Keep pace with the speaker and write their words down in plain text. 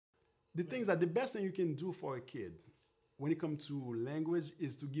The things that the best thing you can do for a kid when it comes to language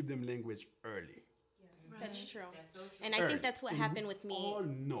is to give them language early. That's true. That's so true. And I think that's what happened with me. All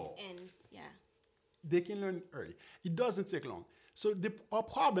know. And yeah. They can learn early. It doesn't take long. So our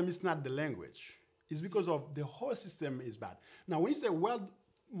problem is not the language. It's because of the whole system is bad. Now, when you say, well,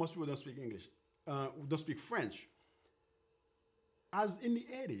 most people don't speak English, don't speak French. As in the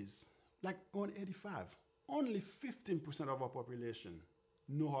 80s, like on 85, only 15% of our population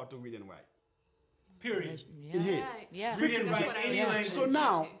know how to read and write. Period. Yeah. In Haiti. Yeah. Read and That's write what I any mean. language. So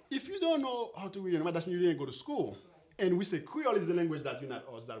now, if you don't know how to read and write, that means you didn't go to school. And we say Kreyol is the language that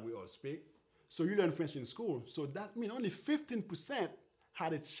that we all speak. So you learn French in school. So that means only 15%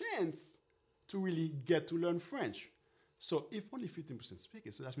 had a chance to really get to learn French. So if only 15% speak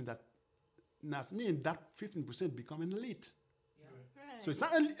it, so that means that 15% become an elite. Right. So it's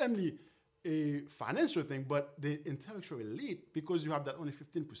not only a financial thing, but the intellectual elite, because you have that only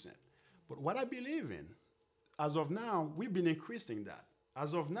 15%. But what I believe in, as of now, we've been increasing that.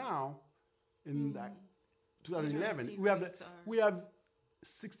 As of now, in that 2011, we have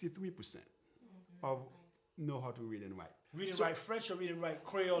 63% of know how to read and write. Read and write French or read and write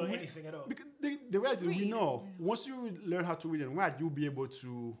Kreyol or anything at all. Because the reality is we know once you learn how to read and write, you'll be able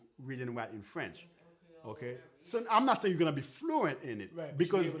to read and write in French. Okay, so I'm not saying you're gonna be fluent in it, Right,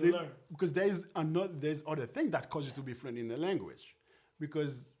 because but you'll be able to learn. because there's other thing that cause you to be fluent in the language,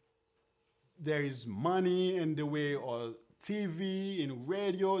 because there is money in the way of TV, in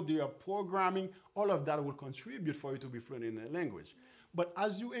radio, they have programming, all of that will contribute for you to be fluent in the language. But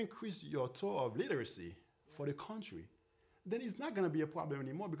as you increase your total of literacy for the country, then it's not going to be a problem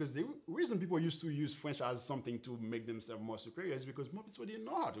anymore, because the reason people used to use French as something to make themselves more superior is because more people didn't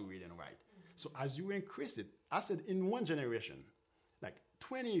know how to read and write. So as you increase it, I said in one generation, like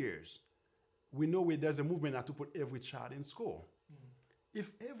 20 years, we know there's a movement now to put every child in school.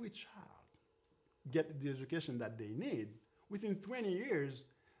 If every child get the education that they need, within 20 years,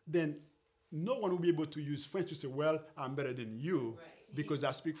 then no one will be able to use French to say, well, I'm better than you because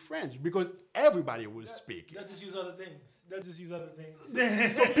I speak French, because everybody will speak. Let's just use other things.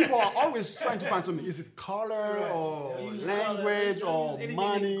 So people are always trying to find something. Is it color or Use language color, or anything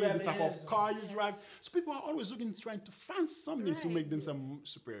money, you grab the in type hands of car you drive? So people are always trying to find something to make themselves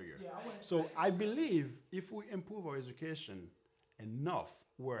superior. So I believe if we improve our education enough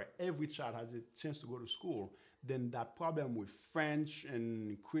where every child has a chance to go to school, then that problem with French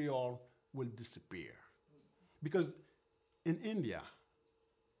and Kreyol will disappear. Because in India,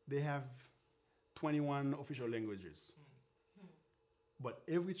 they have 21 official languages. But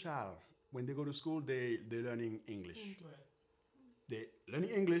every child, when they go to school, they're learning English. They're learning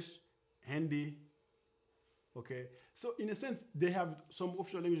English, Hindi, okay? So in a sense, they have some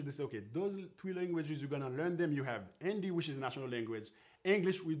official languages. They say, okay, those 3 languages, you're gonna learn them. You have Hindi, which is the national language,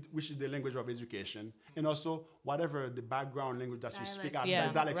 English, which is the language of education, and also whatever the background language that you speak at,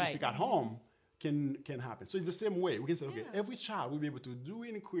 dialect you speak at home, can happen. So it's the same way. We can say, okay, every child will be able to do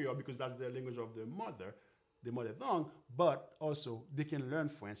it in Kreyol because that's the language of the mother tongue, but also they can learn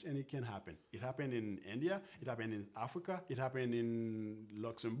French, and it can happen. It happened in India, it happened in Africa, it happened in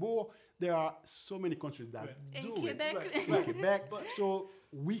Luxembourg. There are so many countries that do it. In Quebec. So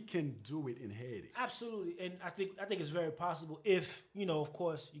we can do it in Haiti. Absolutely, and I think it's very possible if, of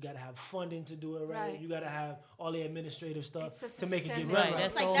course, you got to have funding to do it right. You got to have all the administrative stuff to make it get done right.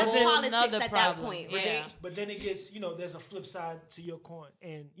 That's politics at that point, right? But then it gets, there's a flip side to your coin.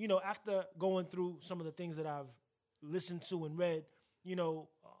 And, after going through some of the things that I've listened to and read,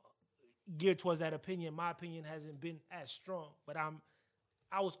 geared towards that opinion, my opinion hasn't been as strong. But I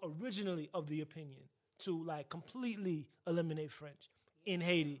was originally of the opinion to completely eliminate French in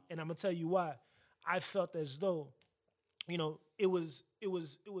Haiti. And I'm going to tell you why. I felt as though, it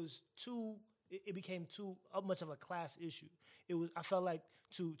became too much of a class issue. I felt like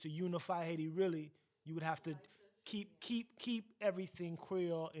to unify Haiti, really, you would have to keep everything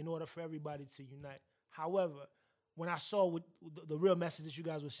Kreyol in order for everybody to unite. However, when I saw the real message that you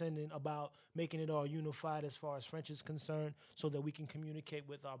guys were sending about making it all unified as far as French is concerned, so that we can communicate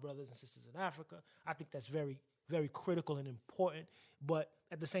with our brothers and sisters in Africa, I think that's very, very critical and important. But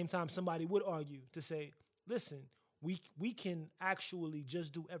at the same time, somebody would argue to say, listen, we can actually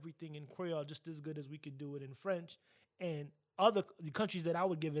just do everything in Kreyol just as good as we could do it in French. And the countries that I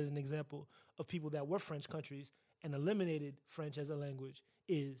would give as an example of people that were French countries and eliminated French as a language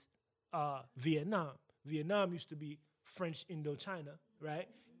is Vietnam. Vietnam used to be French Indochina, right?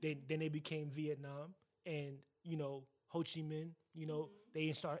 Then they became Vietnam, and Ho Chi Minh,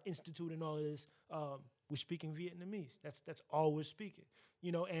 they start instituting all of this. We're speaking Vietnamese. That's all we're speaking,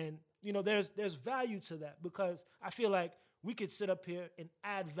 and there's value to that, because I feel like we could sit up here and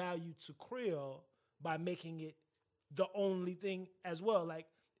add value to Kreyol by making it the only thing as well. Like,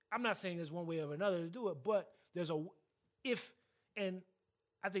 I'm not saying there's one way or another to do it, but and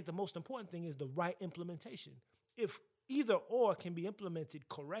I think the most important thing is the right implementation. If either or can be implemented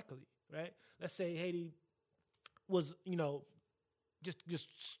correctly, right? Let's say Haiti was,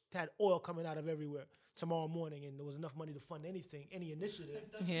 just had oil coming out of everywhere tomorrow morning, and there was enough money to fund anything, any initiative.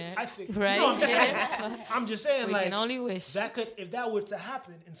 Yeah, I think, right. I'm just saying. I'm just saying, we like, can only wish if that were to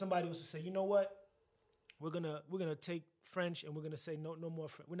happen, and somebody was to say, you know what, we're gonna take French, and we're gonna say no more.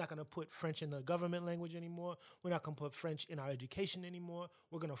 We're not gonna put French in the government language anymore. We're not gonna put French in our education anymore.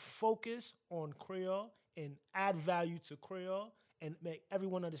 We're gonna focus on Kreyol and add value to Kreyol, and make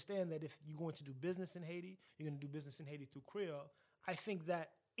everyone understand that if you're going to do business in Haiti, you're gonna do business in Haiti through Kreyol. I think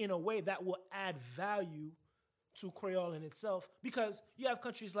that in a way that will add value to Kreyol in itself, because you have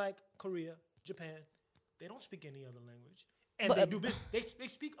countries like Korea, Japan, they don't speak any other language. And they do business. They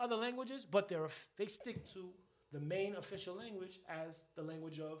speak other languages, but they stick to the main official language as the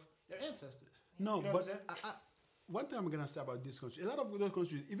language of their ancestors. No, but one thing I'm going to say about this country, a lot of those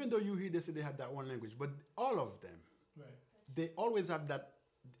countries, even though you hear they say they have that one language, but all of them, right, they always have that.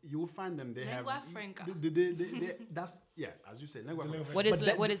 You will find them. They lingua have franca. That's as you say, lingua franca.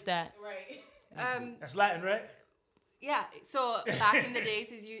 What is that? Right. That's Latin, right? Yeah. So back in the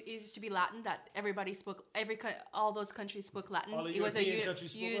days, it used to be Latin that everybody spoke. All those countries spoke Latin. All the European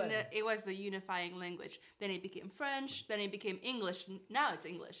countries spoke Latin. It was the unifying language. Then it became French. Then it became English. Now it's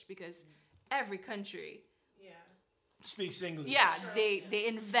English because every country speaks English. Yeah, they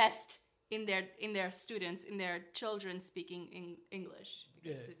invest in their students, in their children speaking English.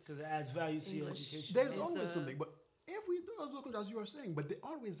 Because it adds value to your education. There's always something, but as you were saying, but they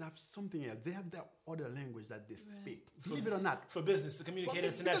always have something else. They have that other language that they speak. Believe it or not. For business, to communicate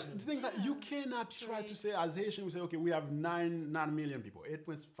internationally. The things that you cannot try to say, as Haitian, we say, okay, we have 9 million people,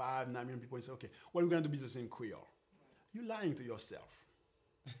 8.5, 9 million people, and say, okay, what are we going to do business in Kreyol? You're lying to yourself.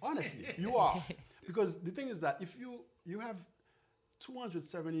 Honestly, you are. Because the thing is that if you have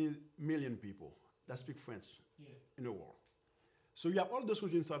 270 million people that speak French in the world. So you have all those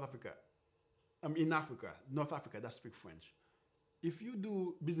countries in South Africa, in Africa, North Africa, that speak French. If you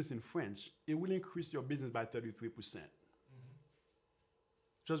do business in French, it will increase your business by 33%.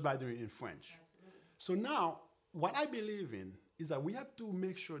 Just by doing it in French. Absolutely. So now, what I believe in is that we have to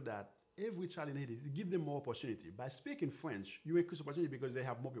make sure that every child in Haiti, give them more opportunity. By speaking French, you increase opportunity because they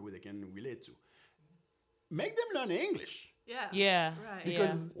have more people they can relate to. Make them learn English. Yeah. Right.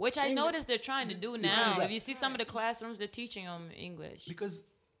 Because which I noticed they're trying to do now. If you see some of the classrooms, they're teaching them English. Because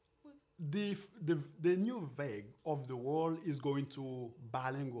the new vague of the world is going to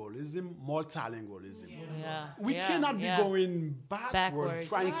bilingualism, multilingualism. We cannot be going backwards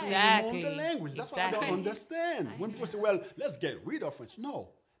trying to learn the language. That's what I don't understand. When people say, well, let's get rid of French. No,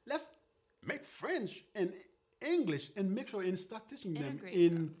 let's make French and English and make sure and start teaching them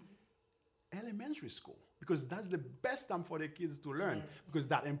in elementary school. Because that's the best time for the kids to learn. Because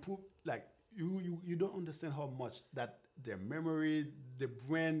that improve, like, you don't understand how much that their memory, the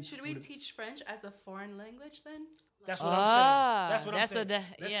brain. Should we teach French as a foreign language then? That's what I'm saying. That's what I'm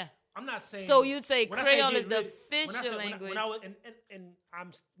saying. I'm not saying. So you'd say Kreyol is the official language. And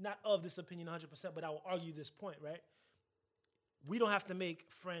I'm not of this opinion 100%, but I will argue this point, right? We don't have to make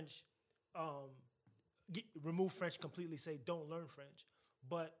French, remove French completely, say don't learn French.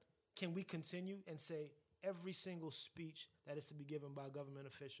 But can we continue and say, every single speech that is to be given by a government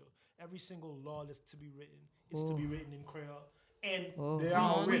official, every single law that's to be written is to be written in Creole. And they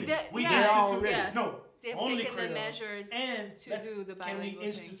are already. They've taken the measures and to do the bilingual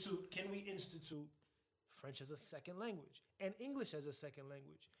thing. Can we institute French as a second language and English as a second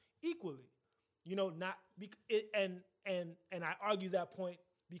language equally? And I argue that point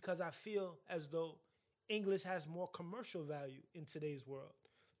because I feel as though English has more commercial value in today's world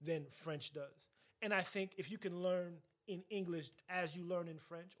than French does. And I think if you can learn in English as you learn in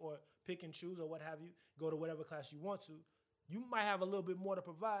French, or pick and choose or what have you, go to whatever class you want to, you might have a little bit more to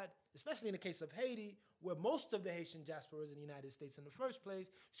provide, especially in the case of Haiti, where most of the Haitian diaspora is in the United States in the first place.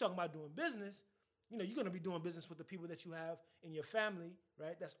 You're talking about doing business. You're going to be doing business with the people that you have in your family,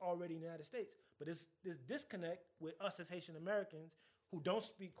 right, that's already in the United States. But this disconnect with us as Haitian Americans who don't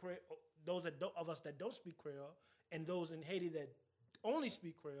speak Creole, those of us that don't speak Creole, and those in Haiti that only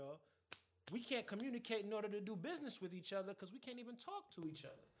speak Creole, we can't communicate in order to do business with each other because we can't even talk to each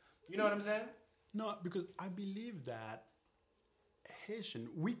other. You know what I'm saying? No, because I believe that Haitian,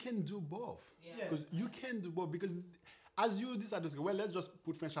 we can do both. Because you can do both. Because as you decide to say, well, let's just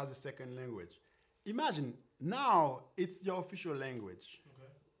put French as a second language. Imagine, now it's your official language.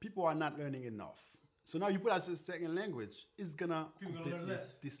 Okay. People are not learning enough. So now you put as a second language, it's gonna completely learn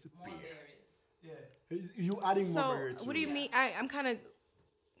less. disappear. Yeah. You adding more So barrier to what do you mean? I'm kind of,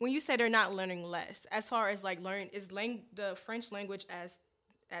 when you say they're not learning less, as far as like the French language as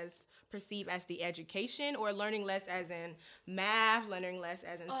perceived as the education, or learning less as in math, learning less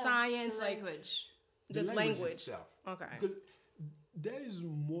as in science, the language. This language itself. Okay. Because there is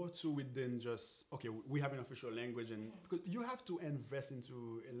more to it than just, okay, we have an official language, and because you have to invest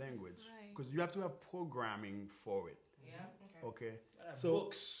into a language, because you have to have programming for it. Yeah. Okay. So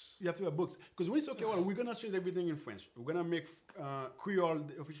Books. you have to have books, because when it's okay, well, we're gonna change everything in French. We're gonna make Kreyol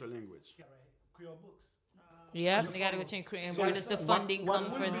the official language. Yeah, right. Kreyol books. Yeah, they gotta go change Korean. So Where does the funding what come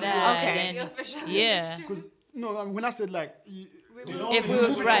would for be that? Okay. And The official yeah. Because when I said like, If we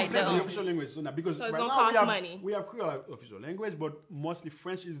was right, the official language, so now because So it's right gonna now cost money. we have Creole as official language, but mostly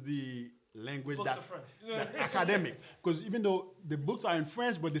French is the language Books that, are French. that academic. Because even though the books are in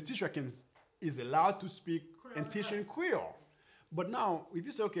French, but the teacher is allowed to speak and teach in Creole. But now, if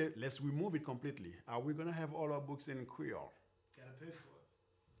you say, okay, let's remove it completely, are we gonna have all our books in Creole? Gotta pay for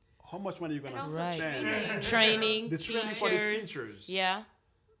it. How much money are you gonna also spend? Training, The training for the teachers. Yeah.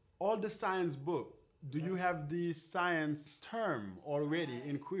 All the science book. Do you have the science term already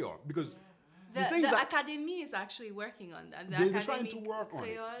in Creole? Because the thing is the that Academy is actually working on that. they're trying to work on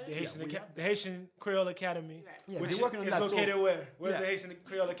it. Kreyol. The Haitian Creole Academy. Yeah, Which they're working on is that. located where? Where's Yeah. the Haitian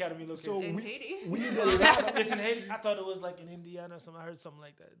Creole Academy located? So In we Haiti. need a lot of. It's in Haiti. I thought it was like in Indiana or something. I heard something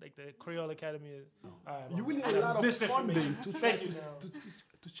like that. Like the Creole Academy. All right, You will need I a lot of funding misinformation. to try Thank you,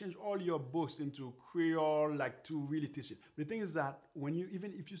 to change all your books into Creole, like to really teach it. The thing is that when you,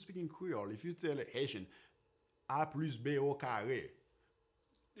 even if you speak in Creole, if you tell a Haitian, A plus B au carré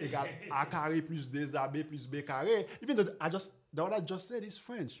égale A carré plus 2AB plus B carré, even though what I just said is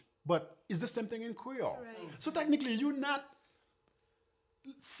French, but it's the same thing in Creole. Right. So technically,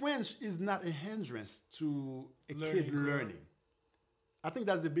 French is not a hindrance to a kid learning. I think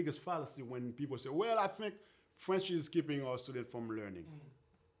that's the biggest fallacy when people say, well, I think French is keeping our students from learning.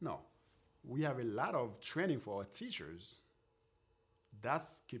 No. We have a lot of training for our teachers.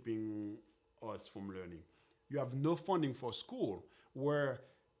 That's keeping us from learning. You have no funding for school, where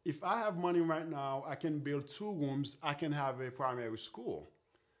if I have money right now, I can build 2 rooms, I can have a primary school.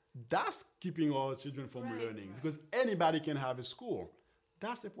 That's keeping our children from learning, because anybody can have a school.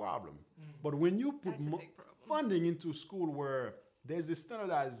 That's a problem. But when you put funding into school where there's a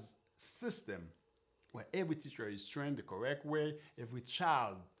standardized system where every teacher is trained the correct way, every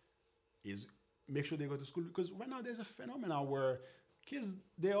child is make sure they go to school, because right now there's a phenomenon where kids,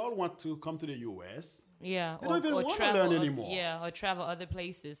 they all want to come to the U.S. Yeah. They don't even want to learn anymore. Yeah, or travel other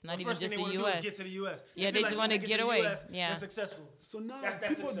places, not even First thing just they want the to do is U.S. get to the U.S. Yeah, they just want to get away. Yeah. They're successful. So now That's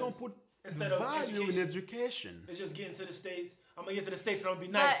people success. don't put Instead of value in education. It's just getting to the States. I'm going to get to the States and I'm going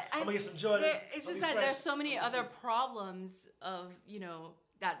to be nice. I'm going to get some Jordans. It's I'm just gonna that be there's fresh. so many other problems of,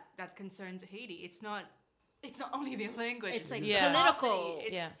 that concerns Haiti. It's not only the language. It's like Yeah. political.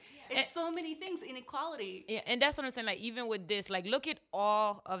 It's, Yeah. it's so many things. Inequality. Yeah, and that's what I'm saying. Like, even with this, like, look at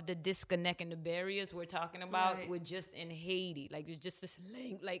all of the disconnect and the barriers we're talking about Right. with just in Haiti. Like, there's just this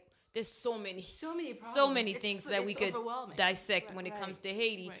like, there's so many problems. so many It's- things that we it's could overwhelming. dissect when it Right. comes to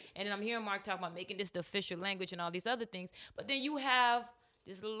Haiti. Right. And then I'm hearing Marc talk about making this the official language and all these other things. But then you have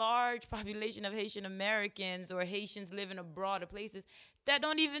this large population of Haitian Americans or Haitians living abroad or places that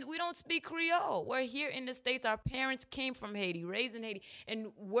we don't speak Creole. We're here in the States. Our parents came from Haiti, raised in Haiti.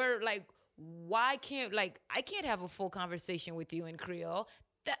 And we're like, I can't have a full conversation with you in Creole.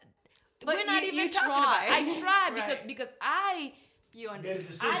 But we're not you even talking try. about. I tried Right. because I You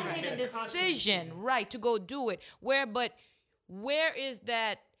There's a understand. decision. made a Yeah, conscious decision, right, to go do it. Where is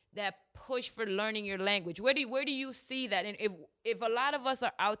that push for learning your language? Where do you see that? And if a lot of us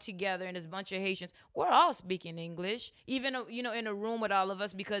are out together and there's a bunch of Haitians, we're all speaking English, even in a room with all of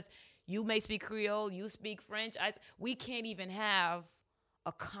us, because you may speak Creole, you speak French. We can't even have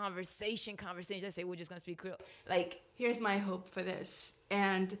a conversation. I say we're just gonna speak Creole. Like, Here's my hope for this,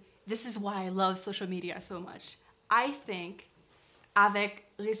 and this is why I love social media so much. I think avec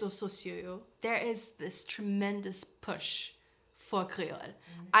réseaux sociaux, there is this tremendous push for Creole.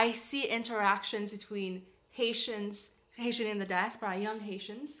 I see interactions between Haitian in the diaspora, young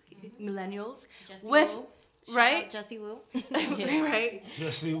Haitians, millennials, Jessie with Wu. Shout right, out Jessie Wu. right.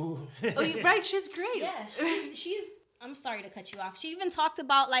 Jesse Wu. Right, she's great. Yeah, she's. I'm sorry to cut you off. She even talked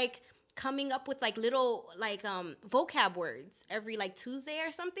about like coming up with like little like vocab words every like Tuesday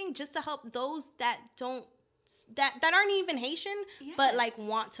or something, just to help those that don't that aren't even Haitian, but like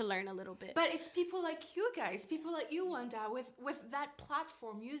want to learn a little bit. But it's people like you guys, people like you, Wanda, with that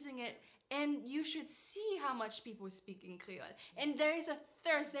platform using it, and you should see how much people speak in Kreyol. And there is a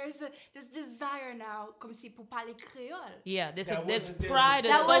thirst, this desire now, comme si pour parler Kreyol. Yeah, there's pride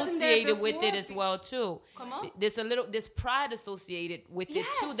associated with it as well too. Comment? There's pride associated with it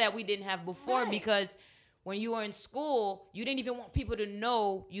too that we didn't have before, because when you were in school, you didn't even want people to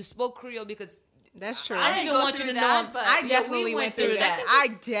know you spoke Kreyol because. That's true. I didn't even want you to know. I definitely went through that. I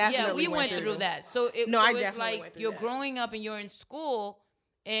definitely went through that. So it's like you're growing up and you're in school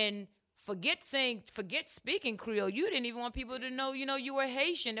and forget speaking Kreyol. You didn't even want people to know, you were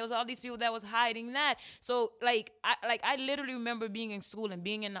Haitian. There was all these people that was hiding that. So I literally remember being in school and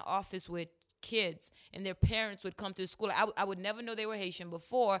being in the office with kids and their parents would come to the school. I would never know they were Haitian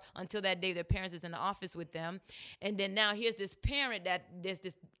before until that day their parents is in the office with them. And then now here's this parent that there's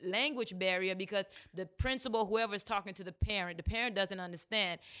this language barrier because the principal, whoever is talking to the parent doesn't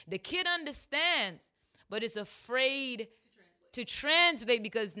understand. The kid understands, but is afraid to translate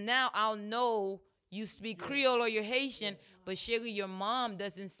because now I'll know you speak Kreyol or you're Haitian, but surely your mom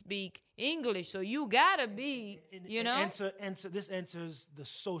doesn't speak English, so you gotta be, This enters the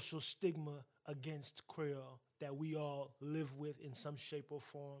social stigma against Kreyol that we all live with in some shape or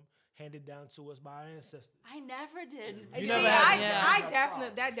form, handed down to us by our ancestors. I never did.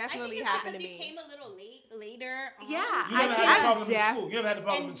 That definitely happened to me. You came a little later. Yeah, You never had a problem in school. You never had a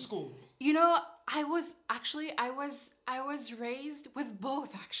problem in school. I was raised with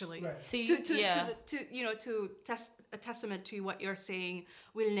both actually. Right. See, to a testament to what you're saying,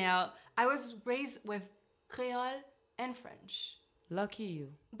 Wilner. I was raised with Kreyol and French. Lucky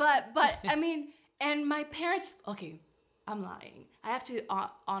you. But I mean, and my parents. Okay, I'm lying. I have to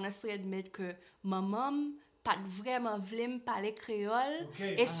honestly admit que ma maman pas vraiment voulu me parler créole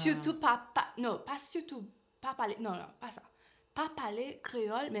et surtout pas parler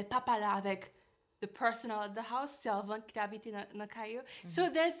créole, mais pas parler avec the personnel at the house, servant qui habite dans le caillou. So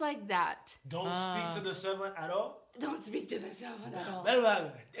there's like that. Don't speak to the servant at all? Don't speak to the servant at all.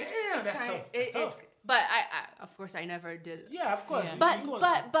 Damn, that's tough. But I of course I never did. Yeah, of course.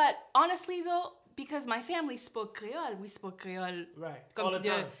 Yeah. But honestly though, because my family spoke Kreyol, we spoke Kreyol all the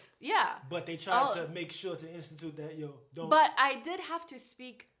time. Yeah. But they tried to make sure to institute that don't. But I did have to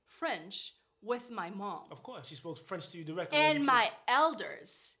speak French with my mom. Of course, she spoke French to you directly. And my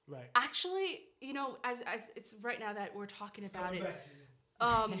elders. Right. Actually, as it's right now that we're talking about it.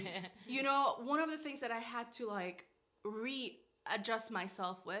 One of the things that I had to readjust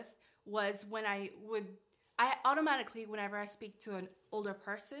myself with was when I automatically, whenever I speak to an older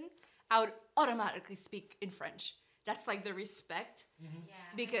person, I would automatically speak in French. That's like the respect. Mm-hmm. Yeah.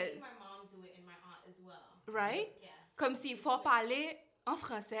 Because I see my mom do it and my aunt as well. Right? Yeah. Comme s'il faut parler en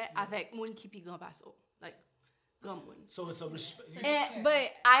français avec moun qui pi grand passo. Like, grand moun. So it's a respect.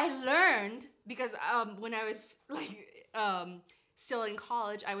 But I learned, because when I was still in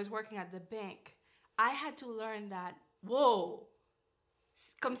college, I was working at the bank. I had to learn that, whoa,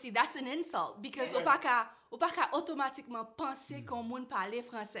 comme si that's an insult. Because ou pas ka automatiquement penser qu'on moun parle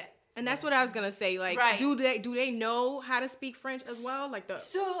français. And that's what I was gonna say. Like, do they know how to speak French as well? Like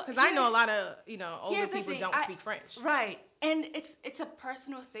because I know a lot of older people don't speak French. Right, and it's a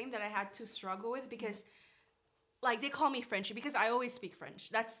personal thing that I had to struggle with because, like, they call me Frenchy because I always speak French.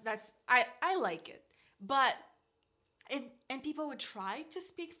 That's I like it, but and people would try to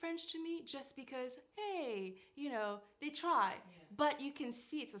speak French to me just because they try, but you can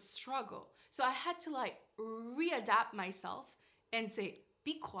see it's a struggle. So I had to readapt myself and say,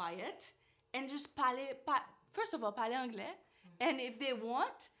 be quiet and just first of all, parler anglais. And if they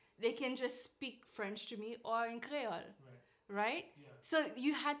want, they can just speak French to me or in Kreyol. Right? Yeah. So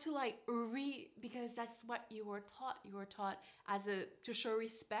you had to because that's what you were taught. You were taught to show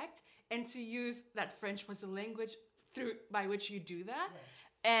respect and to use that French was a language by which you do that.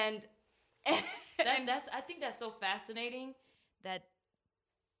 Right. And I think that's so fascinating that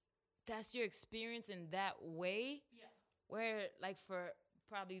that's your experience in that way. Yeah. Where for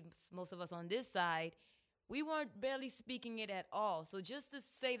probably most of us on this side, we weren't barely speaking it at all. So just to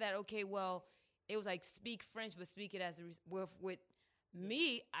say that, okay, well, it was speak French, but speak it as with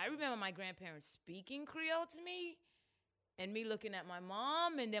me. I remember my grandparents speaking Kreyol to me, and me looking at my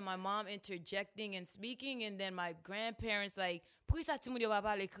mom, and then my mom interjecting and speaking, and then my grandparents "Pourquoi ça tu me dis pas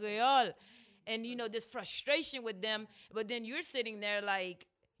parler Kreyol?" And this frustration with them. But then you're sitting there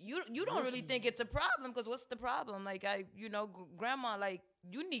you don't really think it's a problem because what's the problem? Grandma,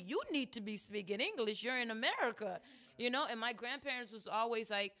 you need to be speaking English. You're in America, And my grandparents was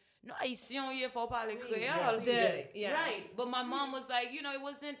always no, ici on y faut parler Kreyol. Yeah. Right. But my mom was it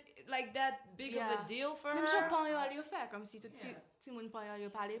wasn't like that big of a deal for her. Même chose panyol yo fait, comme si tout moun panyol yo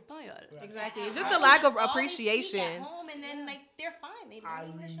parle panyol. Exactly. It's just a lack of All they appreciation. speak at home, and then like they're fine. They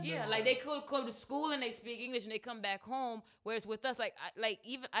learn English. Yeah, like they could go to school and they speak English and they come back home. Whereas with us, I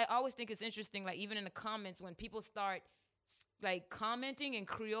always think it's interesting. Like even in the comments when people start like commenting in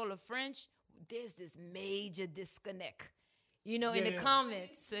Kreyol or French, there's this major disconnect. You know, in the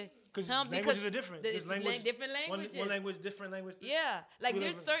comments. Because languages are different. There's different languages. One language, different language. Yeah, like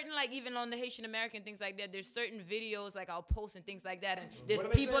there's certain, like even on the Haitian American things like that, there's certain videos like I'll post and things like that, and there's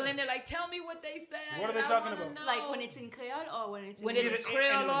people in there like, tell me what they said. What are they talking about? Know. Like when it's in Kreyol or when it's in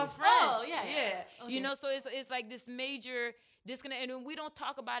Kreyol or French. Oh, yeah. Okay. You know, so it's like this major disconnect, and we don't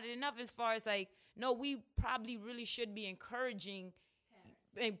talk about it enough as far as like, no, we probably really should be encouraging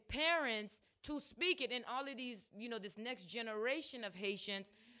parents to speak it, and all of these, you know, this next generation of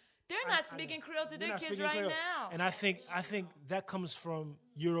Haitians, they're not speaking Kreyol to their kids right now. And I think that comes from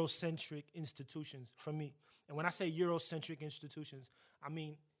Eurocentric institutions for me. And when I say Eurocentric institutions, I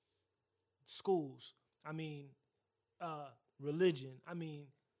mean schools, I mean religion. I mean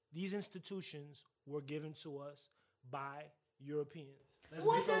these institutions were given to us by Europeans.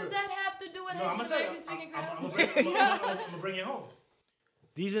 What does that have to do with Haitian Americans speaking Kreyol? I'm going to bring it home.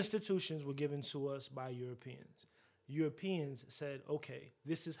 These institutions were given to us by Europeans. Europeans said, okay,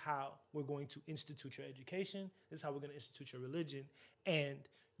 this is how we're going to institute your education. This is how we're going to institute your religion. And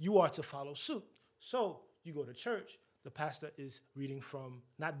you are to follow suit. So you go to church. The pastor is reading from,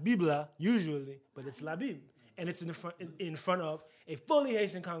 not Biblia usually, but it's La Bible. And it's in front of a fully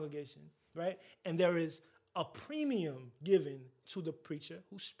Haitian congregation, right? And there is a premium given to the preacher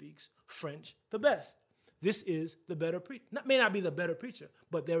who speaks French the best. This is the better preacher. May not be the better preacher,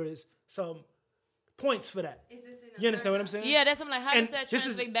 but there is some points for that. You understand what I'm saying? Yeah, that's something like, how does that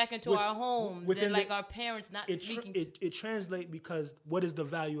translate back into our homes and like our parents not speaking? It translates because what is the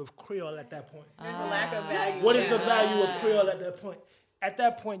value of Kreyol at that point? There's a lack of value. What is the value of Kreyol at that point? At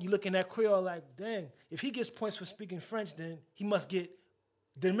that point, you're looking at Kreyol like, dang, if he gets points for speaking French, then he must get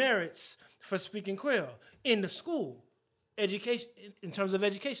demerits for speaking Kreyol in the school. Education, in terms of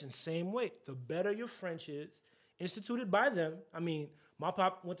education, same way. The better your French is, instituted by them. I mean, my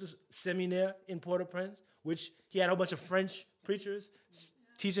pop went to seminaire in Port-au-Prince, which he had a whole bunch of French preachers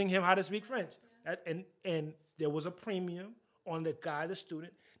teaching him how to speak French. And there was a premium on the guy, the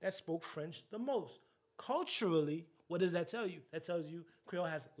student, that spoke French the most. Culturally, what does that tell you? That tells you Kreyol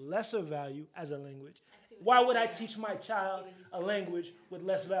has lesser value as a language. Why would I teach my child a language with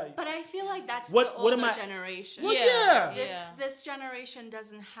less value? But I feel like that's the older generation. Well, yeah. This generation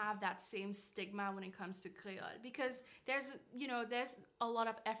doesn't have that same stigma when it comes to Kreyol, because there's a lot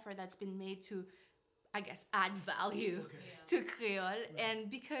of effort that's been made to, I guess, add value to Kreyol, and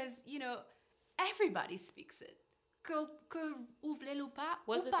because everybody speaks it.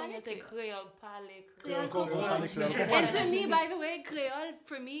 What's the thing that say Kreyol Parle? And to me, by the way, Kreyol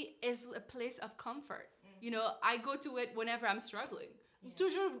for me is a place of comfort. I go to it whenever I'm struggling.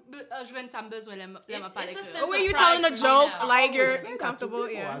 Toujours, je viens de besoin de me parler Kreyol. Or you telling a joke like you're uncomfortable?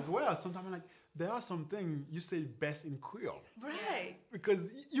 Yeah. As well, sometimes I'm like, there are some things you say best in Kreyol. Right.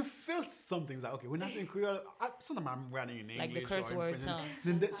 Because you feel something like, okay, when I say in Kreyol, sometimes I'm running in English. Like the curse words, huh?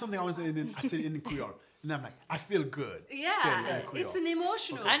 Then something I want to say, and then I say it in Kreyol. And I'm like, I feel good. Yeah, it's an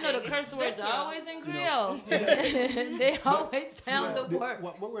emotional I know the curse words are always in Kreyol. They always sound the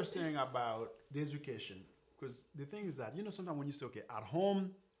worst. What we're saying about the education, because the thing is that, sometimes when you say, okay, at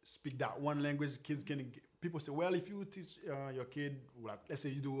home, speak that one language, people say, well, if you teach your kid, like, let's say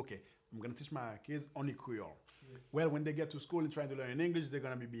you do, okay, I'm going to teach my kids only Kreyol. Yeah. Well, when they get to school and trying to learn in English, they're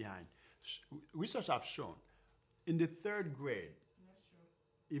going to be behind. Research have shown, in the third grade,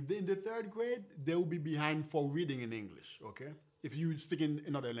 if they're in the third grade, they will be behind for reading in English, okay? If you speak in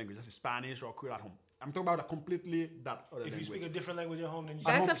another language, that's Spanish or Kreyol at home. I'm talking about completely that other language. If you speak a different language at home, then you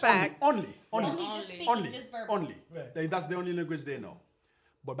That's a fact. Only. Just verbal. Only. Right. That's the only language they know.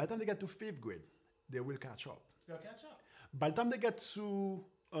 But by the time they get to 5th grade, they will catch up. They'll catch up. By the time they get to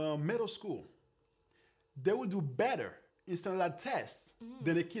middle school, they will do better in standard tests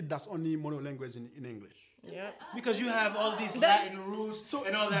than a kid that's only monolanguage in English. Yeah, because you have all these Latin rules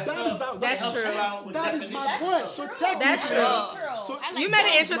and all that stuff. That's true. That is my point. So technically, that's true. So you made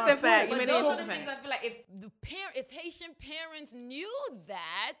an interesting fact. But those are the things I feel like if Haitian parents knew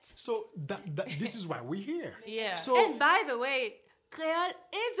that. So this is why we're here. Yeah. So, and by the way, Kreyol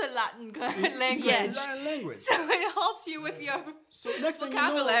is a Latin language. It's a Latin language. So it helps you with your next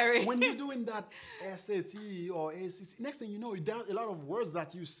vocabulary. Thing you know, when you're doing that SAT or ACC, next thing you know, there are a lot of words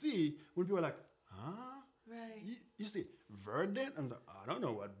that you see when people are like, huh? Right. You see, verdant? I'm like, I don't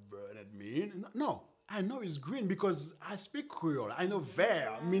know what verdant means. No, I know it's green because I speak Creole. I know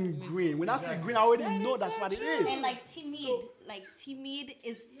vert mean green. When I say green, I already know that's what it is. And timid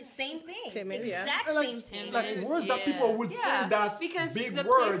is the same thing. Timid, exact Like, same thing. like words that people would think that's because big the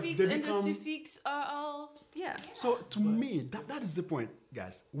word, prefix they and the become. suffix are all So to me, that is the point,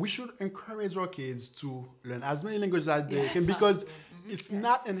 guys. We should encourage our kids to learn as many languages as they can because it's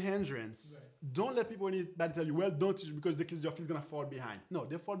not an hindrance. Right. Don't let people tell you, well, don't teach because the kids your feet gonna fall behind. No,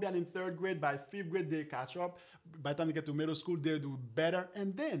 they fall behind in 3rd grade. By 5th grade, they catch up. By the time they get to middle school, they do better.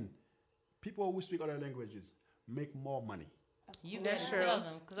 And then people who speak other languages make more money. You better tell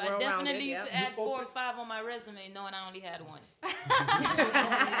them, because I definitely used to add 4 or 5 on my resume, knowing I only had 1.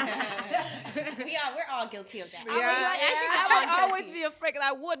 We're all guilty of that. I would always be afraid.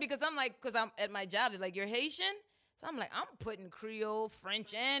 I would because I'm at my job. It's like, you're Haitian, so I'm like, I'm putting Creole,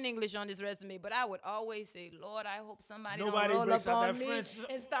 French, and English on this resume. But I would always say, Lord, I hope nobody roll up on me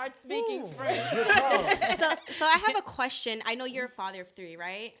and start speaking French. So I have a question. I know you're a father of 3,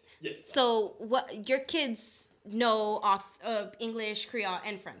 right? Yes. So what your kids know English, Creole,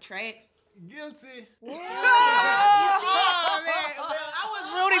 and French, right? Guilty. Man. I was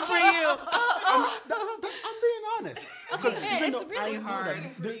rooting for you. I'm being honest. Okay, it's really hard.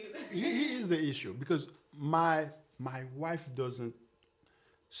 Here's the issue because my wife doesn't.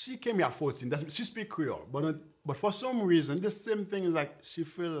 She came here at 14. She speaks Creole, but for some reason, the same thing is like she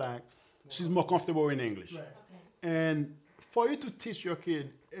feel like she's more comfortable in English. Right. Okay. And for you to teach your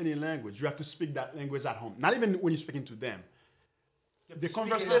kid any language, you have to speak that language at home. Not even when you're speaking to them. The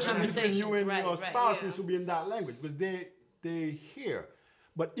conversation between you and your spouse needs to be in that language because they hear.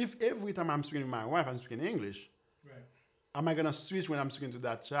 But if every time I'm speaking to my wife, I'm speaking English, am I going to switch when I'm speaking to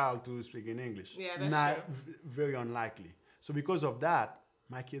that child to speak in English? Yeah, that's not true. Very unlikely. So because of that,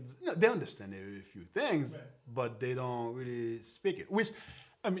 my kids, they understand a few things, but they don't really speak it. Which,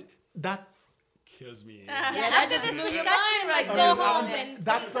 I mean, that kills me. After this discussion, go home and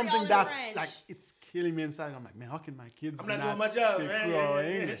that's speak something Creole that's and French. like it's killing me inside. I'm like, man, how can my kids not not doing my speak job, Creole or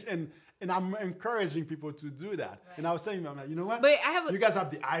English? And I'm encouraging people to do that. Right. And I was telling them, I'm like, you know what? But you guys have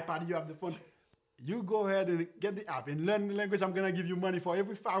the iPad, you have the phone. You go ahead and get the app and learn the language. I'm gonna give you money for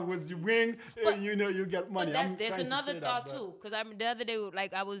every 5 words you bring. You get money. But there's another thought too, because the other day,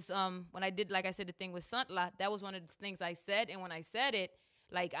 like I was when I did, like I said, the thing with Santla, that was one of the things I said, and when I said it,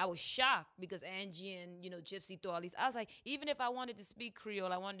 like I was shocked because Angie and Gypsy threw all these. I was like, even if I wanted to speak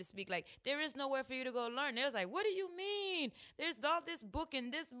Creole, I wanted to speak there is nowhere for you to go learn. They was like, what do you mean? There's all this book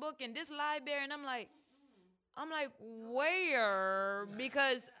and this library, and I'm like, where?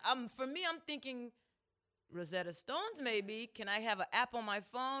 Because for me, I'm thinking Rosetta Stones maybe. Can I have an app on my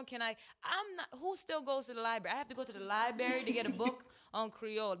phone? I'm not. Who still goes to the library? I have to go to the library to get a book on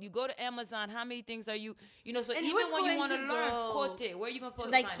Creole. You go to Amazon. How many things are you? So and even when you want to learn Cote, where are you gonna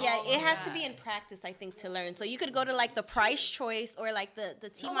post? It has to be in practice, I think, to learn. So you could go to the Price Choice or the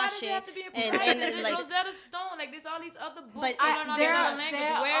Timache. Have to be in practice? And there's Rosetta Stone. There's all these other books. But there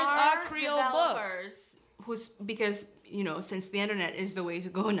where's our Creole books? Because since the internet is the way to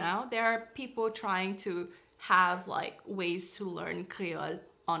go now, there are people trying to have ways to learn Creole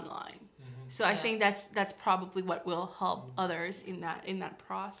online. So I think that's probably what will help others in that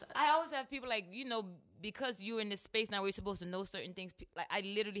process. I always have people because you're in this space now where you're supposed to know certain things. I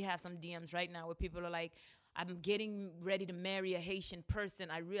literally have some DMs right now where people are like, I'm getting ready to marry a Haitian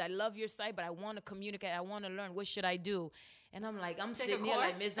person. I love your site, but I want to communicate. I want to learn. What should I do? And I'm like, I'm sitting here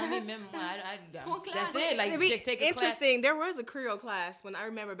like, Miss, that's it. Take a interesting. Class. There was a Creole class when I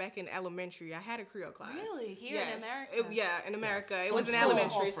remember back in elementary. I had a Creole class. Really? Here in America? In America. Yes. It was in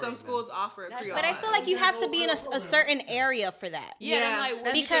elementary. Some schools offer a Creole class. But I feel like you have to be in a certain area for that. Yeah. I'm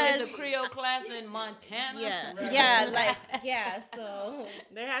like, because there's a Creole class in Montana. So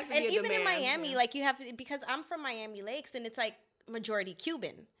there has to be and a even demand. in Miami, you have to, because I'm from Miami Lakes and it's majority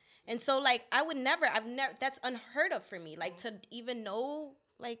Cuban. And so, I've never, that's unheard of for me, to even know,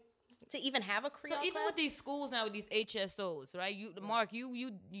 to even have a Creole So even class. with these schools now, with these HSOs, right? Marc,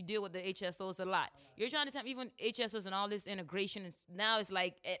 you deal with the HSOs a lot. You're trying to tell me even HSOs and all this integration, now it's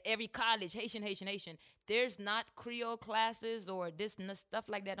like at every college, Haitian. There's not Creole classes or this stuff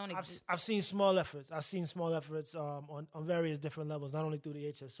like that don't exist. I've seen small efforts. On various different levels, not only through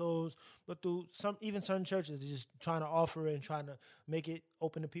the HSOs, but through certain churches. They're just trying to offer it and trying to make it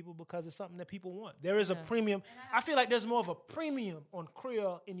open to people because it's something that people want. There is a premium. I feel like there's more of a premium on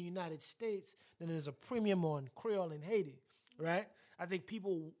Creole in the United States than there's a premium on Creole in Haiti, right? I think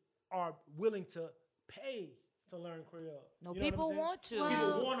people are willing to pay to learn Creole. No, people want to.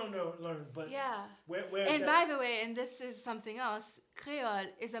 People want to learn, but where and by the way, and this is something else, Creole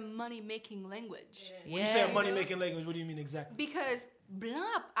is a money-making language. When you say a money-making language, what do you mean exactly? Because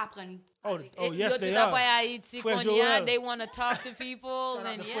blanc apprennent. Yes, they Yo, are. Haiti, Frère Konya, Joël. they want to talk to people. Shout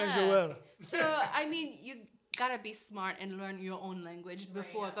out and to yeah. Frère Joël. So, I mean, you gotta be smart and learn your own language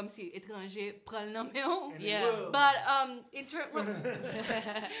before, comme si étranger prend le numéro. Yeah. But, in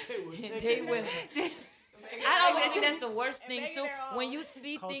They will. I always think that's the worst thing too. When you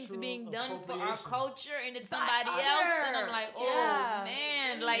see things Cultural being done for our appropriation. culture and it's somebody else, and I'm like, oh Yeah.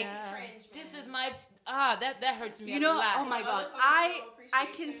 man, like this is my that hurts me. You a know, lot. oh my God, I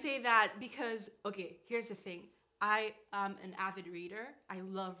can say that because, okay, here's the thing. I am an avid reader. I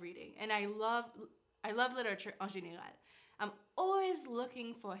love reading, and I love literature en général. I'm always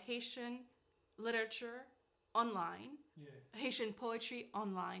looking for Haitian literature online, Haitian poetry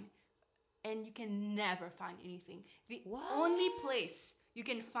online, and you can never find anything. The only place you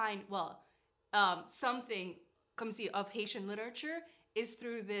can find, something comme si of Haitian literature is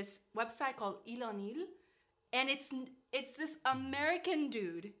through this website called Il en Il, and it's this American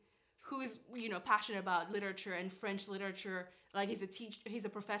dude who's passionate about literature and French literature. Like he's a teacher, he's a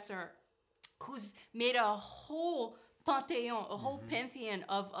professor, who's made a whole pantheon, a whole pantheon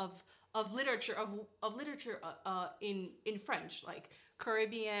of literature in French, like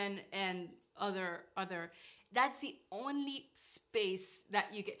Caribbean and other. That's the only space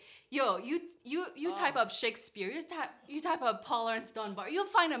that you get. You type up Shakespeare, you type up Paul Ernst Dunbar, you'll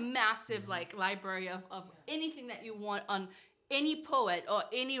find a massive library of anything that you want on any poet or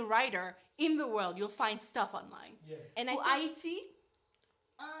any writer in the world. You'll find stuff online. Yeah. And Haiti.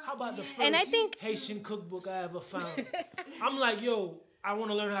 How about the first And I think- Haitian cookbook I ever found? I'm like, I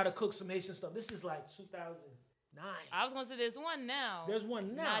want to learn how to cook some Haitian stuff. This is like 2009. I was gonna say there's one now. There's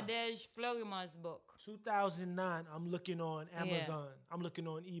one now. Nadej Fleuryman's book. 2009, I'm looking on Amazon. I'm looking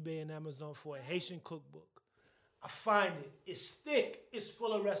on eBay and Amazon for a Haitian cookbook. I find it. It's thick. It's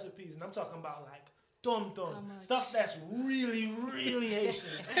full of recipes. And I'm talking about like tom-tom. Stuff that's really, really Haitian.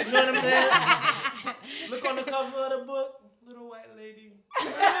 You know what I'm saying? Look on the cover of the book. Little white lady.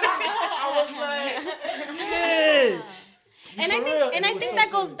 I was like, kid. And I think so that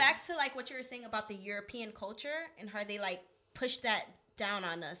goes serious. back to like what you were saying about the European culture and how they like push that down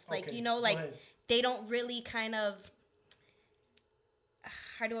on us. Like, Okay, like go ahead. they don't really kind of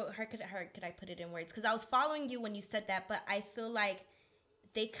how could I put it in words? Because I was following you when you said that, but I feel like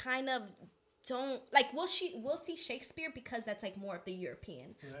they kind of don't like we'll see Shakespeare because that's like more of the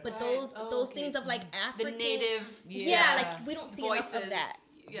European. Right. But those things of like African native like we don't see voices. enough of that.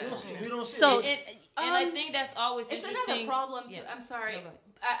 Yeah. We don't see So it. And I think that's always It's interesting. another problem too. Yeah. I'm sorry. No, go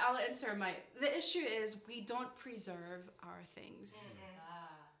ahead. I'll answer the issue is we don't preserve our things.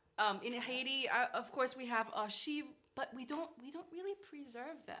 In Haiti, of course, we have archives, but we don't really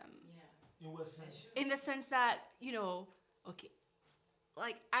preserve them. In what sense? In the sense that okay,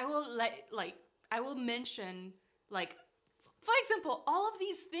 like I will mention like. For example, all of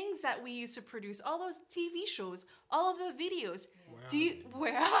these things that we used to produce, all those TV shows, all of the videos,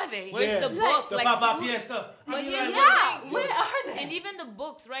 where are they? Where's the books? The Like, papier stuff. But here's the thing. Where are they? And even the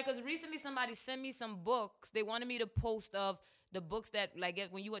books, right? Because recently somebody sent me some books. They wanted me to post of the books that, like,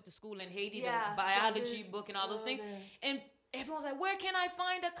 when you went to school in Haiti, Yeah, the biology book and all those things. And everyone's like, where can I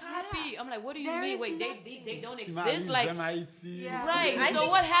find a copy? I'm like, what do you There mean? is Wait, nothing. they don't Timali, exist? Like, Haiti. Yeah. right. I So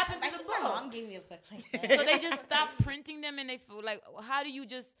think- what happened I to the think my mom books? gave me a book like that. So they just stopped printing them, and they feel like, how do you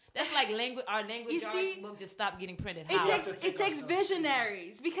just? That's like language. Our language You see, arts book just stopped getting printed. It How? takes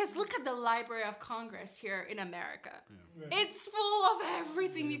visionaries because look at the Library of Congress here in America. It's full of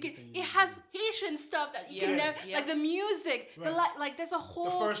everything you can. It has Haitian stuff that you can never like the music. Right. Like there's a whole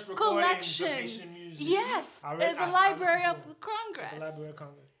first recordings of collection. Haitian music. Yes, I read- the I Library listened of to it. Congress. The Library of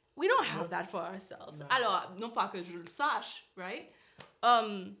Congress. We don't have that for ourselves. No. Alors, non pas que je le sache, right? I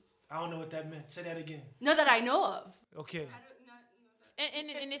don't know what that meant. Say that again. Not that I know of. Okay.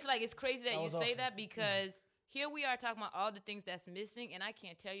 And it's like it's crazy that you was say awful. that because here we are talking about all the things that's missing, and I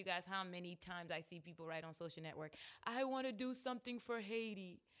can't tell you guys how many times I see people write on social network, I want to do something for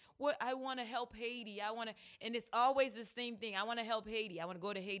Haiti. What I want to help Haiti. And it's always the same thing. I want to help Haiti. I want to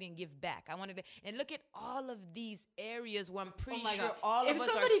go to Haiti and give back. And look at all of these areas where I'm pretty my sure God. all If of us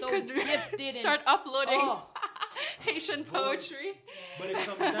are somebody so could gifted start and uploading Haitian Voice. poetry. But it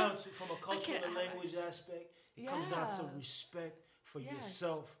comes down to, from a cultural can't and language aspect, it comes down to Yeah. respect for Yes.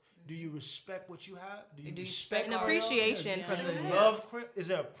 yourself. Do you respect what you have? Do you you respect An Kreyol? appreciation for Do the you love Kreyol? Is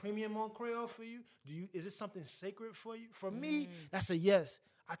there a premium on Kreyol for you? Is it something sacred for you? For me, that's a yes.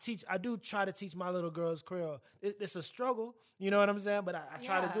 I do try to teach my little girls Kreyol. It's a struggle, you know what I'm saying? But I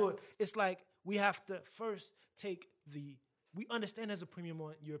try to do it. It's like we have to first take the we understand there's a premium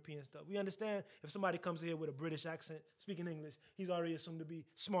on European stuff. We understand if somebody comes here with a British accent, speaking English, he's already assumed to be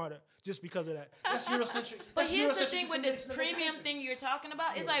smarter just because of that. That's Eurocentric. But here's the thing with this premium thing you're talking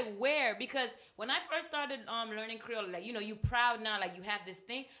about. It's like where? Because when I first started learning Creole, like, you know, you proud now, like you have this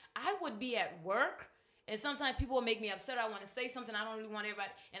thing. I would be at work. And sometimes people would make me upset. I want to say something. I don't really want everybody.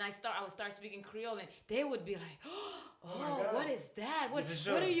 And I would start speaking Creole, and they would be like, "Oh, what is that? What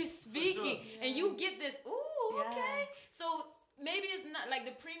are you speaking?" Yeah. And you get this. Ooh, okay. So maybe it's not like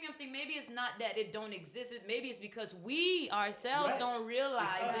the premium thing. Maybe it's not that it don't exist. Maybe it's because we ourselves don't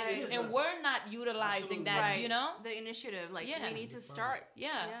realize it, and we're not utilizing that. Right. You know, the initiative. Like we need to start.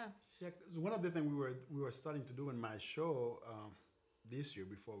 Yeah. One of the things we were starting to do in my show this year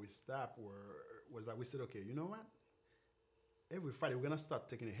before we stopped was that we said, okay, you know what? Every Friday we're gonna start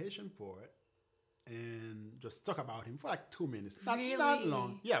taking a Haitian poet and just talk about him for like 2 minutes. Not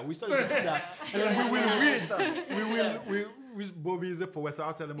long. Yeah, we started to do that. And then we Boby is a poet, so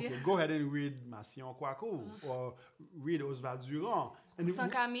I'll tell him, okay, go ahead and read Massion Kwaku or read Oswald Durand. And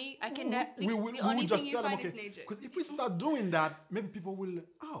Sans Camille, I can we the only thing you find is nature. Because if we start doing that, maybe people will,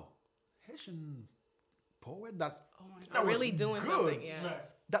 Haitian poet, that really doing good. Something, yeah. Right.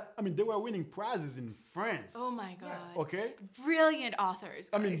 That, I mean, they were winning prizes in France. Oh my God. Okay? Brilliant authors,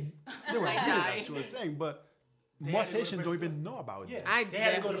 guys. I mean, they were good, as she was saying, but most Haitians don't even know about it. They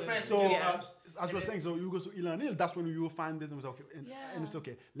had to go to France. So, as we were saying, so you go to IslandTV, that's when you will find this, and it's okay. And it's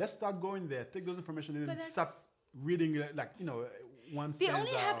okay. Let's start going there, take those information, and then start reading, like, you know, one They stanza.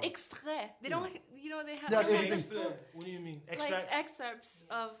 only have extrait. They don't, they have What do you mean? Extracts? like excerpts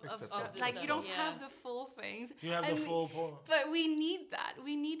of stuff. Like you don't have the full things. You have the full poem. But we need that.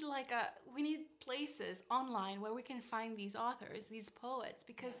 We need we need places online where we can find these authors, these poets,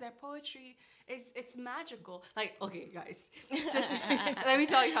 because their poetry it's magical. Like, okay, guys, just let me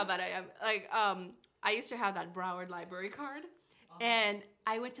tell you how bad I am. Like, I used to have that Broward Library card. And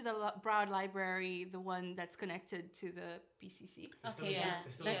I went to the Broward Library, the one that's connected to the BCC. Okay,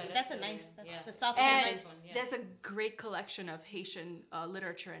 that's a nice. The South And is a nice one. Yeah. there's a great collection of Haitian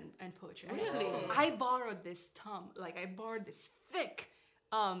literature and poetry. Really? I borrowed this I borrowed this thick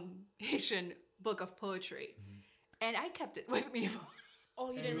Haitian book of poetry, and I kept it with me. Oh,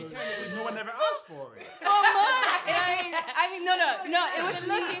 you didn't return it. No one ever asked for it. I mean, no. It was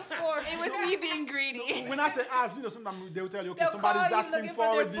looking for. It was me being greedy. When I say ask, sometimes they will tell you, okay, They'll somebody's call you asking looking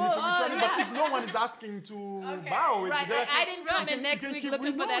for for it, their you need to book. return it. But if no one is asking to borrow it, Right, then I didn't come in you next can week keep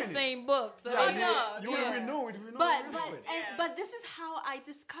looking for that renewing it. same book. So You will renew it. But this is how I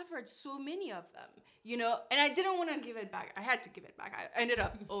discovered so many of them, and I didn't want to give it back. I had to give it back. I ended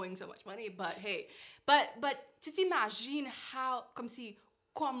up owing so much money, but hey. But tu t'imagines how, comme si,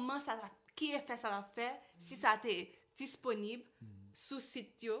 comment ça, qui effet ça a fait si ça était disponible sous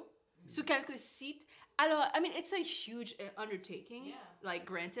sitio, sous quelques sites. Alors, I mean, it's a huge undertaking, like,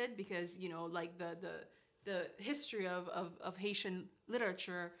 granted, because, like, the history of Haitian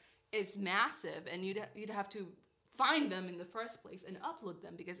literature is massive, and you'd have to find them in the first place and upload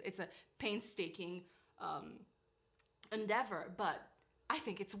them because it's a painstaking endeavor, but I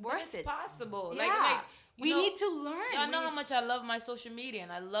think it's worth it. It's possible. Yeah. Like we need to learn. Y'all know how much I love my social media,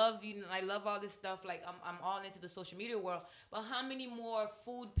 and I love all this stuff. Like I'm all into the social media world. But how many more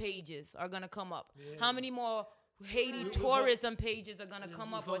food pages are gonna come up? Yeah. How many more Haiti tourism pages are gonna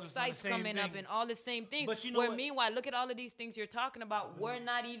come up, or sites coming up, and all the same things? But meanwhile, look at all of these things you're talking about. We're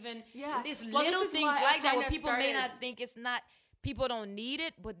not even these Well, little this is things why like I that where kinda people may not think it's not. People don't need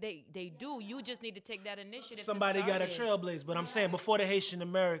it, but they do. You just need to take that initiative. Somebody got a trailblaze, but I'm saying before the Haitian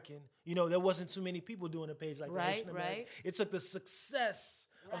American, there wasn't too many people doing a page like the Haitian American. It took the success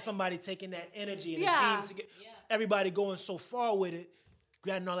of somebody taking that energy and the team to get everybody going so far with it,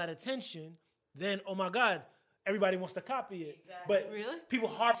 getting all that attention. Then, oh my God, everybody wants to copy it. Exactly. But people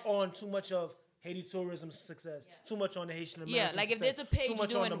harp on too much of Haiti tourism's success, too much on the Haitian American like success, if there's a page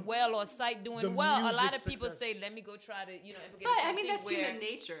doing well or a site doing well, a lot of people say, let me go try to, But I mean, that's human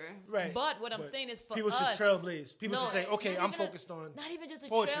nature. Right. But what I'm saying is for people us. People should trailblaze. People should say, okay, I'm focused on not even just the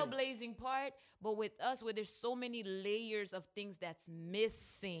poetry. trailblazing part, but with us, where there's so many layers of things that's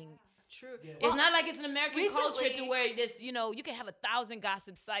missing. True. Yeah. It's not like it's an American culture to where this, you can have 1,000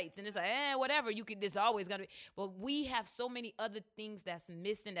 gossip sites and it's like, whatever. There's always gonna be. But we have so many other things that's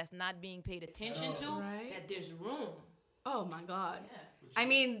missing, that's not being paid attention to, that there's room. Oh my God. Yeah. I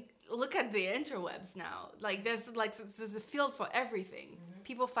mean, look at the interwebs now. Like there's a field for everything. Mm-hmm.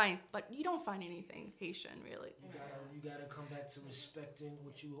 people find, but you don't find anything Haitian really. You gotta come back to respecting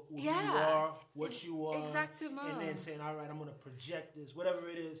who you Yeah. are, what you are, Exactement. and then saying, all right, I'm gonna project this, whatever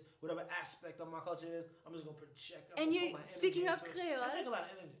it is, whatever aspect of my culture it is, I'm just gonna project. And you, speaking of Kreyol, I take a lot of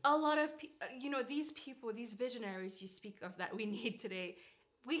energy. a lot of these people, these visionaries you speak of that we need today,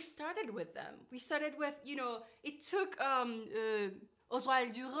 we started with them. We started with, it took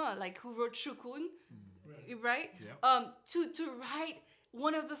Oswald Durand, like who wrote Shukun, right? Yeah. To write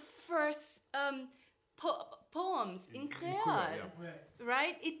one of the first poems in Kreyol,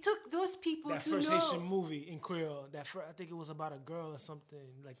 right? It took those people that to first know. Haitian movie in Kreyol. I think it was about a girl or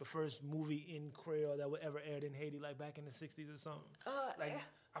something. Like the first movie in Kreyol that would ever aired in Haiti, like back in the '60s or something.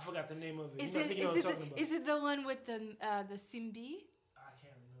 I forgot the name of it. Is I think you know what I'm talking about. Is it the one with the Simbi? I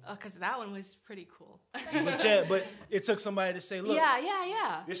can't remember. Because that one was pretty cool. But it took somebody to say, look,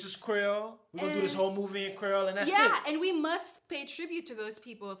 yeah. this is Kreyol. We're going to do this whole movie in Kreyol, and that's it. Yeah, and we must pay tribute to those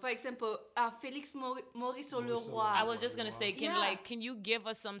people. For example, Félix Morisseau Leroy. I was just gonna say, can you give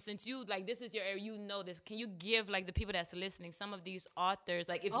us some, since you this is your area, this? Can you give the people that's listening some of these authors,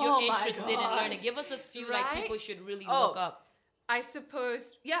 if you're interested in learning, give us a few people should really look up. I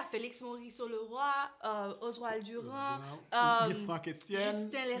suppose, Félix Morisseau Leroy, Oswald Durand, Frank Etienne.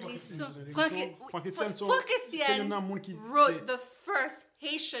 Justin Lérisson. Frank Etienne wrote the first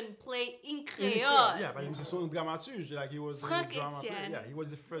Haitian play in Kreyol. Yeah, but he was a dramaturge. He was Frank a drama Etienne. Yeah, he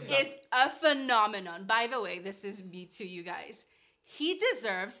was the first guy. Is a phenomenon. By the way, this is me to you guys. He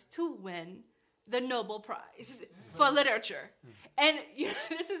deserves to win the Nobel Prize for literature. And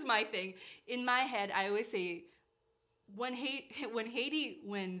this is my thing. In my head, I always say, when Haiti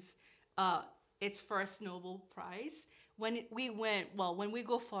wins its first Nobel Prize, when we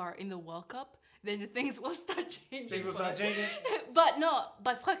go far in the World Cup, then things will start changing. Things will start changing? But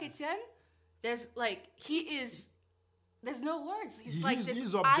Frank Etienne, there's no words. He's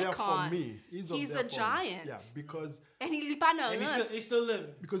this up icon. There for me. He's a giant. Yeah, because... And he's still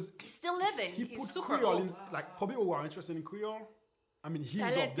living. Because he's still living. He he's put super Kreyol old. in, for people who are interested in Kreyol, he's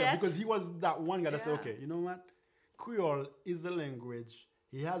up there because he was that one guy that said, okay, you know what? Kreyol is a language.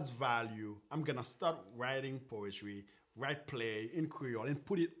 He has value. I'm going to start writing poetry, write play in Kreyol, and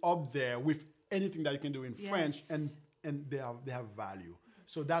put it up there with anything that you can do in French, and they have value.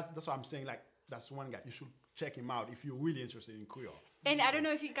 So that's what I'm saying. That's one guy. You should check him out if you're really interested in Kreyol. And I don't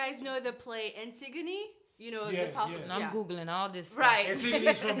know if you guys know the play Antigone. This half of I'm Googling all this stuff. Right.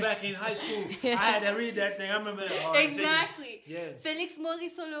 Antigone's from back in high school. I had to read that thing. I remember that. Exactly. Yeah. Félix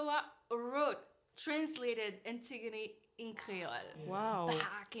Morisseau Leroy translated Antigone in Kreyol. Yeah. Wow.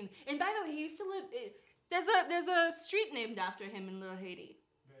 And by the way, he used to live. There's a street named after him in Little Haiti.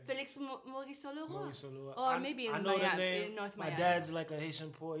 Félix Morisseau Leroy. Or maybe in Miami, in North Miami. My dad's a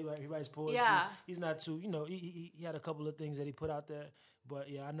Haitian poet. He writes poetry. Yeah. He's not too, he had a couple of things that he put out there. But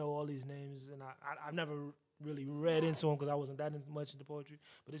yeah, I know all these names, and I've never really read into them because I wasn't that much into poetry.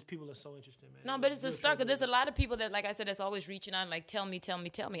 But these people are so interesting, man. No, but it's a start because there's a lot of people that, like I said, that's always reaching out, tell me.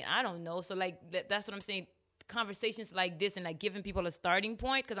 I don't know. So that's what I'm saying. Conversations like this and giving people a starting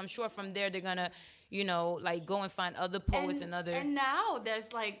point, because I'm sure from there they're gonna, go and find other poets and other. And now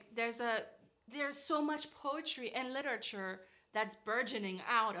there's so much poetry and literature that's burgeoning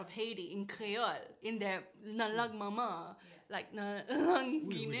out of Haiti in Kreyol, in their langue maman. Langue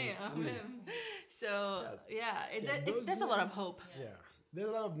Guinéen. So, there's a lot of hope. Yeah. There's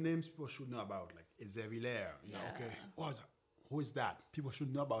a lot of names people should know about, like Ezeviller. Okay. Who is that? People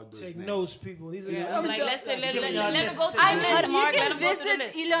should know about those names. Take notes, people. These are let's go. You can visit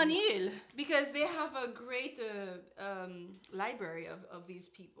IslandTV because they have a great library of these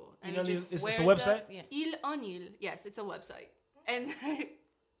people. And it's a website? IslandTV. Yes, it's a website. And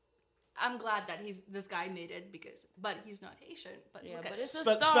I'm glad that this guy made it but he's not Haitian. But look at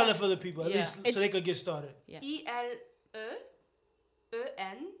spell it for the people, at least so they could get started. Yeah.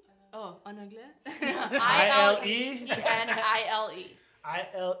 ILEEN. Oh, en anglais? ILEENILE.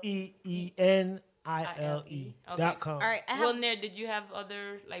 ILEENILE.com. All right. Wilner, did you have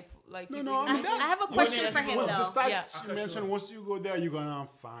other No. I have a question for him though. The site you mentioned, once you go there, you're gonna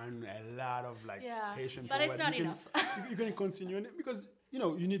find a lot of Haitian. But it's not enough. You can continue in it because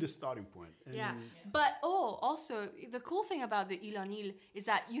you need a starting point. And But also the cool thing about the IslandTV is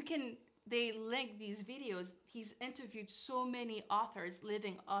that they link these videos. He's interviewed so many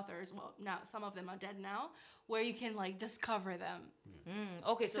living authors. Well, now some of them are dead now. where you can like discover them.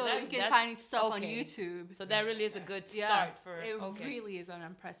 Okay, So that, you can that's, find stuff on okay. YouTube. So that really is a good Yeah, start for. it Okay. really is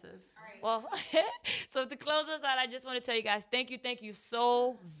unimpressive. Well, so to close us out, I just want to tell you guys, thank you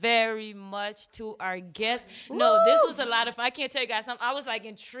so very much to our guests. No, this was a lot of fun. I can't tell you guys something. I was like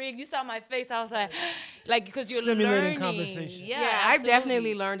intrigued. You saw my face. I was like because you're Stimulating learning. conversation. Yeah, I've absolutely.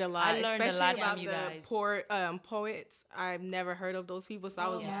 definitely learned a lot. I learned a especially lot about from you guys. the poets. I've never heard of those people, so I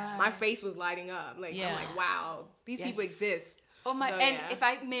was my face was lighting up. Like I'm like, wow, these people exist. Oh my! So, and yeah. if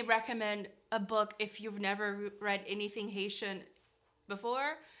I may recommend a book, if you've never read anything Haitian before,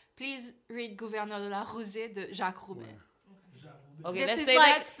 please read Gouverneur de la Rosée de Jacques Roubaix. Okay, This let's is say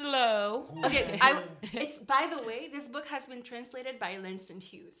like- that slow. Okay, it's by the way, this book has been translated by Langston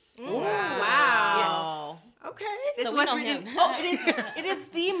Hughes. Wow. Yes. Okay. This So we was know written. him. Oh, it is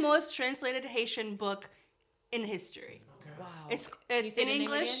the most translated Haitian book in history. Wow. It's say in the name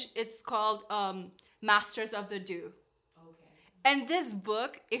English. again? It's called Masters of the Dew. And this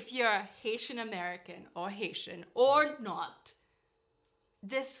book, if you're a Haitian American or Haitian or not,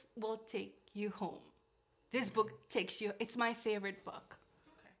 this will take you home. This book takes you. It's my favorite book.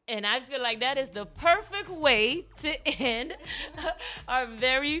 And I feel like that is the perfect way to end our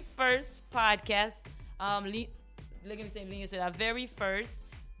very first podcast. Look at me saying, Lena said our very first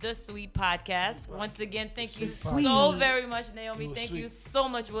The Sweet Podcast. Once again, thank you so very much, Naomi. Thank you so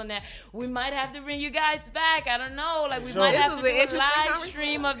much, Wilner. We might have to bring you guys back. I don't know. Like we might have to do a live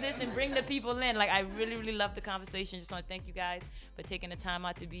stream of this and bring the people in. Like I really, really love the conversation. Just want to thank you guys for taking the time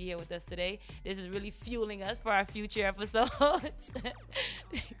out to be here with us today. This is really fueling us for our future episodes.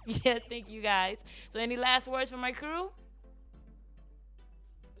 Yes, thank you guys. So any last words from my crew?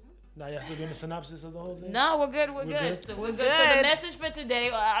 Now y'all still doing the synopsis of the whole thing? No, we're good. We're good. good? So we're good. So the message for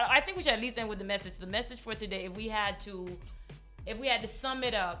today, I think we should at least end with the message. The message for today, if we had to sum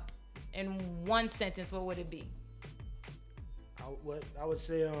it up in one sentence, what would it be? I would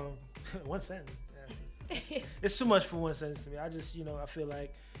say one sentence. It's too much for one sentence to me. I just, I feel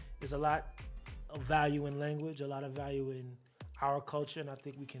like there's a lot of value in language, a lot of value in our culture, and I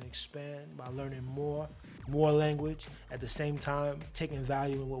think we can expand by learning more language, at the same time taking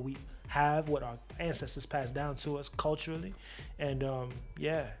value in what we have, what our ancestors passed down to us culturally. And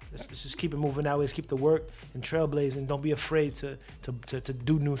let's just keep it moving that way. Let's keep the work and trailblazing. Don't be afraid to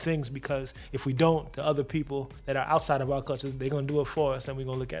do new things, because if we don't, the other people that are outside of our cultures, they're gonna do it for us, and we're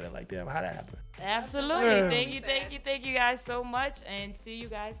gonna look at it like, damn, how'd that happen? Absolutely. Yeah. Thank you guys so much, and see you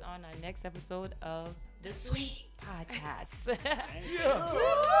guys on our next episode of The Sweet Podcast.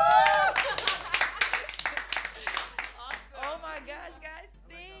 Yeah.